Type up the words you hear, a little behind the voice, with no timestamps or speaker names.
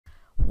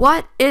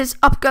What is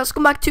up, guys?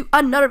 Welcome back to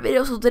another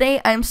video. So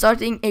today I'm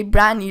starting a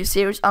brand new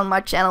series on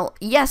my channel.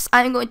 Yes,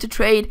 I'm going to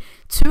trade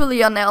to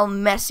Lionel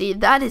Messi.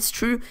 That is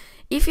true.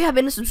 If you have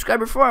been a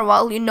subscriber for a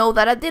while, you know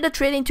that I did a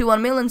trading to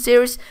 1 million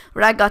series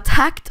where I got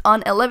hacked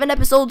on 11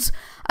 episodes.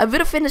 I would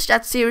have finished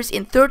that series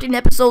in 13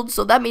 episodes,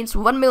 so that means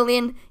 1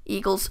 million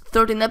equals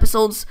 13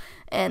 episodes.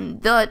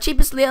 And the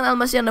cheapest Lionel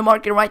Messi on the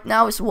market right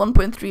now is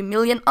 1.3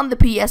 million on the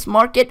PS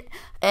market.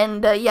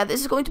 And yeah,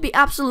 this is going to be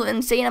absolutely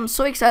insane. I'm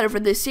so excited for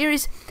this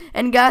series.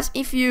 And guys,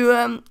 if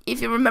you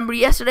remember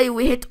yesterday,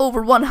 we hit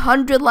over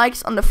 100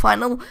 likes on the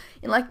final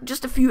in like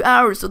just a few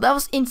hours. So that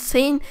was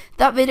insane.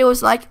 That video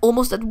is like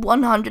almost at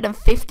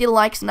 150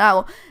 likes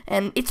now,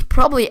 and it's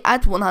probably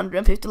at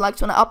 150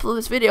 likes when I upload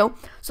this video.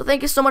 So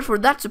thank you so much for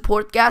that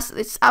support, guys.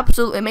 It's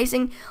absolutely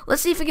amazing.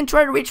 Let's see if we can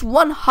try to reach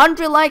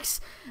 100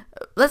 likes.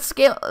 Let's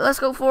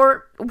go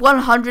for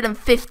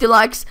 150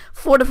 likes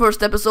for the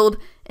first episode.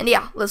 And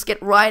yeah, let's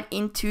get right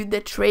into the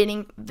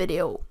trading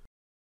video.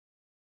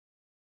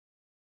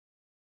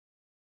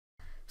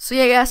 So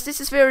yeah, guys,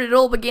 this is where it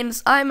all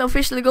begins. I'm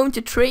officially going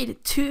to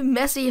trade to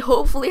Messi.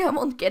 Hopefully I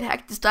won't get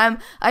hacked this time.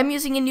 I'm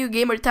using a new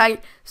gamer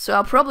tag, so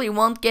I probably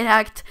won't get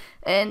hacked,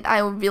 and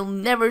I will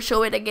never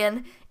show it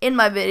again in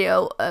my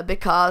video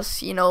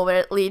because you know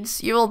where it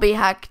leads. You will be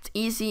hacked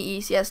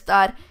easy as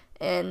that.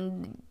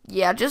 And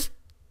yeah,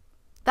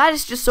 that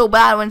is just so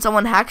bad when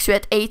someone hacks you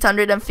at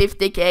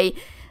 850k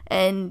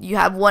and you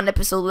have one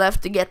episode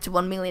left to get to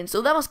 1 million.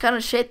 So that was kind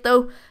of shit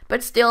though,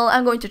 but still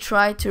I'm going to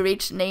try to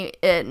reach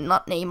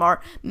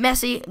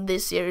Messi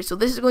this series. So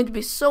this is going to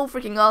be so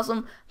freaking awesome.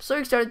 I'm so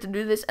excited to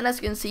do this. And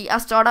as you can see, I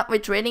start up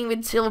with trading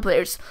with silver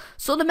players.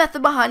 So the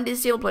method behind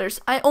these silver players,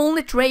 I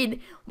only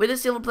trade with the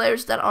silver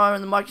players that are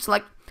in the market. So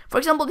like, for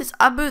example, this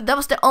Abu, that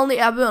was the only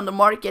Abu on the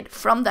market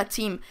from that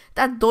team.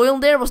 That Doyle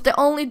there was the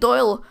only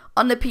Doyle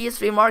on the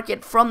PS3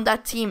 market from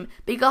that team,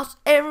 because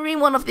every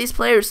one of these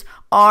players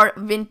are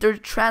winter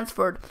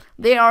transferred.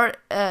 They are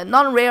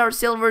non-rare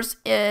silvers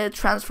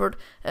transferred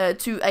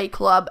to a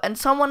club, and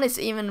someone is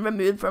even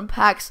removed from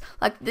packs.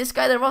 Like this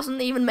guy, there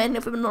wasn't even many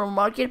of them in the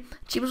market.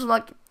 Cheapest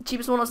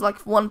one was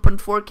like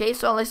 1.4k,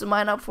 so I listed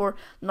mine up for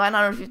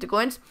 950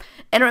 coins.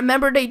 And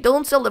remember, they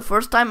don't sell the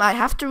first time. I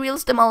have to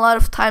release them a lot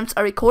of times.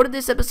 I recorded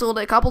this episode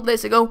a couple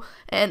days ago,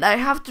 and I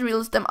have to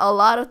release them a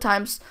lot of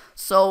times.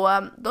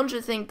 So don't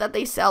you think that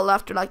they sell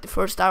after like the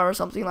first hour or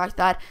something like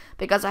that,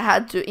 because I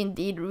had to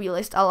indeed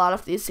relist a lot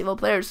of these silver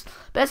players.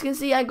 But as you can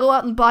see, I go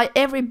out and buy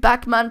every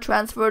backman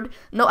transferred.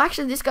 No,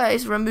 actually this guy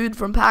is removed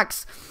from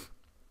packs,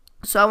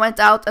 so I went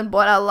out and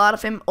bought a lot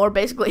of him, or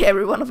basically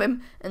every one of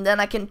him, and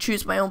then I can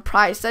choose my own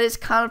price. That is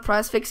kind of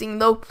price fixing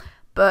though,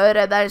 but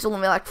that is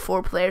only like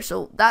 4 players,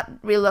 so that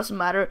really doesn't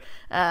matter.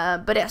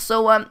 But yeah,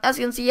 so as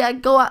you can see, I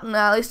go out and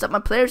list up my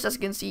players. As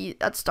you can see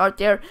at start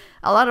there,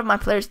 a lot of my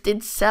players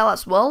did sell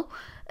as well.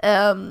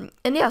 And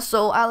yeah,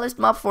 so I list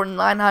them up for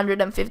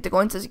 950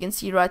 coins, as you can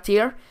see right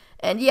here.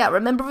 And yeah,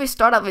 remember we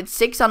started with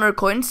 600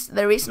 coins.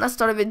 The reason I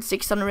started with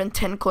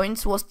 610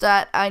 coins was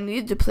that I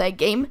needed to play a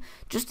game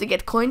just to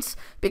get coins,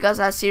 because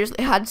I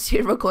seriously had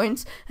 0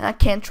 coins and I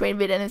can't trade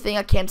with anything.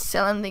 I can't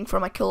sell anything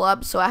from my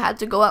collab, so I had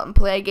to go out and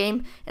play a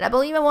game. And I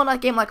believe I won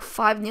that game like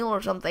 5-0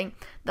 or something.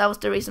 That was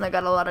the reason I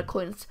got a lot of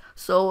coins.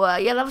 So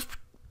yeah, that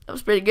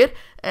was pretty good.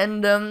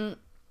 And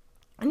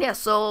yeah,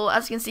 so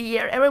as you can see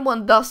here,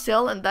 everyone does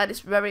sell, and that is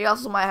very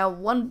awesome. I have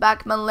one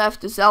backman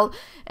left to sell,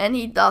 and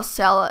he does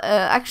sell.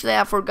 Actually,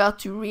 I forgot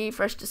to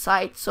refresh the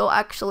site, so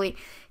actually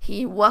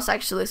he was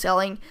actually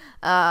selling,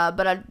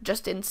 but I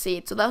just didn't see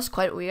it. So that was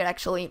quite weird,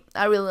 actually.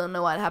 I really don't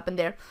know what happened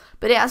there.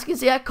 But yeah, as you can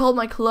see, I called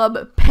my club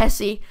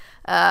Messi.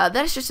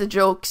 That is just a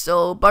joke,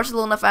 so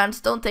Barcelona fans,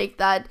 don't take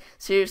that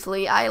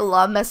seriously. I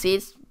love Messi.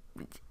 It's,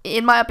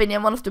 in my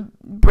opinion, one of the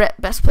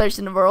best players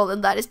in the world,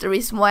 and that is the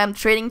reason why I'm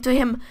trading to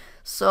him.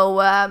 So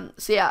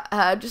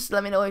yeah, just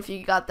let me know if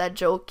you got that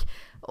joke,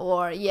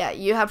 or yeah,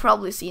 you have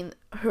probably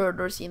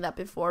heard or seen that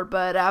before.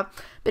 But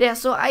yeah,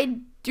 so I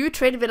do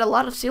trade with a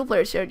lot of silver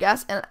players here,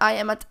 guys, and I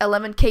am at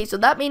 11k. So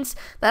that means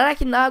that I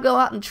can now go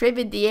out and trade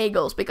with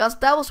Diegos, because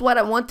that was what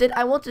I wanted.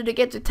 I wanted to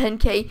get to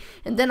 10k,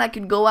 and then I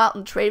could go out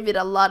and trade with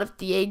a lot of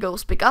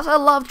Diegos, because I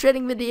love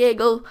trading with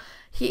Diego.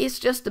 He is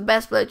just the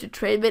best player to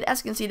trade with. As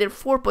you can see, they're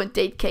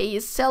 4.8k. He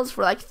sells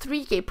for like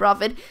 3k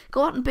profit.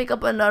 Go out and pick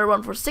up another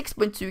one for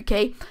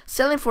 6.2k,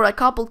 selling for a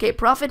couple k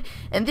profit.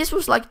 And this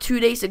was like 2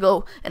 days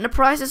ago, and the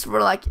prices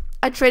were like,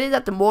 I traded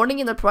that the morning,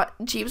 and the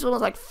cheapest one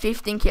was like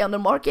 15k on the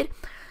market.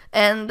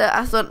 And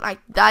I thought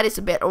like that is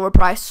a bit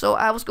overpriced, so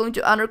I was going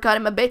to undercut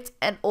him a bit,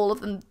 and all of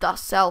them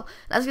does sell.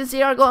 And as you can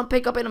see, I go and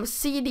pick up in a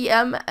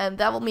CDM, and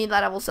that will mean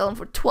that I will sell him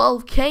for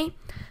 12k,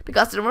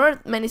 because there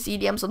weren't many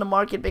CDMs on the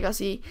market, because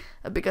I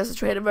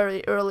traded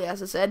very early,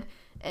 as I said.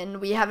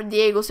 And we have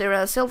Diego's here.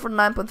 I sell for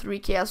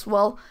 9.3k as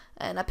well,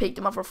 and I picked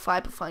him up for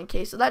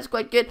 5.5k, so that's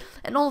quite good.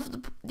 And all of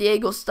the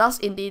Diego's does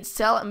indeed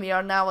sell, and we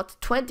are now at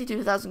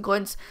 22,000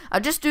 coins.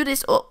 I just do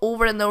this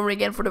over and over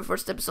again for the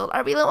first episode. I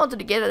really wanted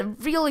to get a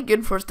really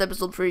good first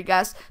episode for you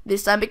guys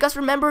this time, because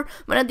remember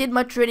when I did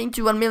my trading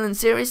to 1 million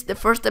series, the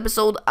first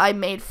episode I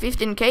made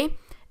 15k,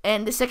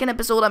 and the second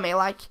episode I made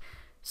like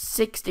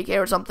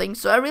 60k or something.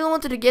 So I really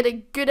wanted to get a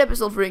good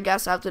episode for you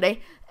guys out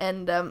today,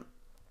 and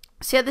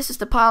so yeah, this is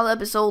the pile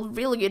episode,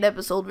 really good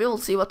episode. We will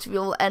see what we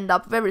will end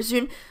up very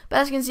soon. But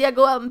as you can see, I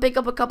go out and pick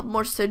up a couple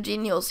more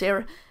Serginios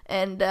here.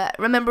 And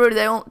remember,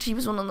 the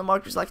cheapest one on the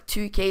market is like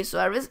 2k, so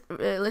I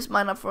list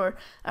mine up for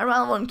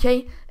around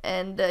 1k.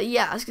 And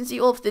yeah, as you can see,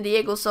 all of the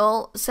Diego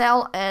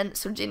sell and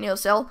Serginio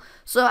sell.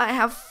 So I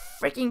have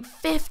freaking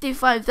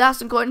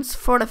 55,000 coins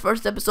for the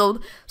first episode.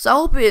 So I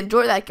hope you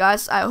enjoyed that,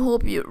 guys. I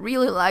hope you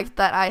really liked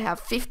that I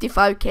have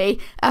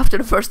 55k after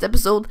the first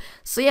episode.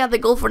 So yeah, the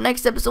goal for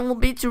next episode will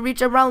be to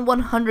reach around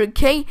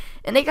 100k.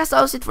 And I guess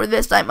that was it for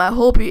this time. I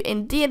hope you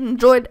indeed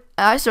enjoyed.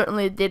 I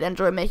certainly did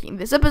enjoy making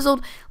this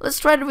episode. Let's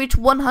try to reach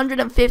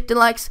 150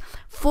 likes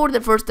for the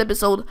first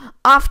episode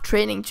of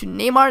Training to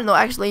Neymar. No,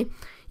 actually,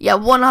 yeah,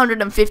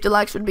 150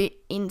 likes would be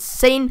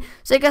insane.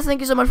 So guys,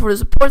 thank you so much for the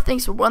support.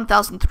 Thanks for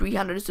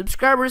 1,300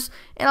 subscribers,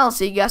 and I'll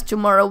see you guys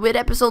tomorrow with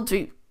episode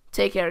 2.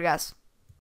 Take care, guys.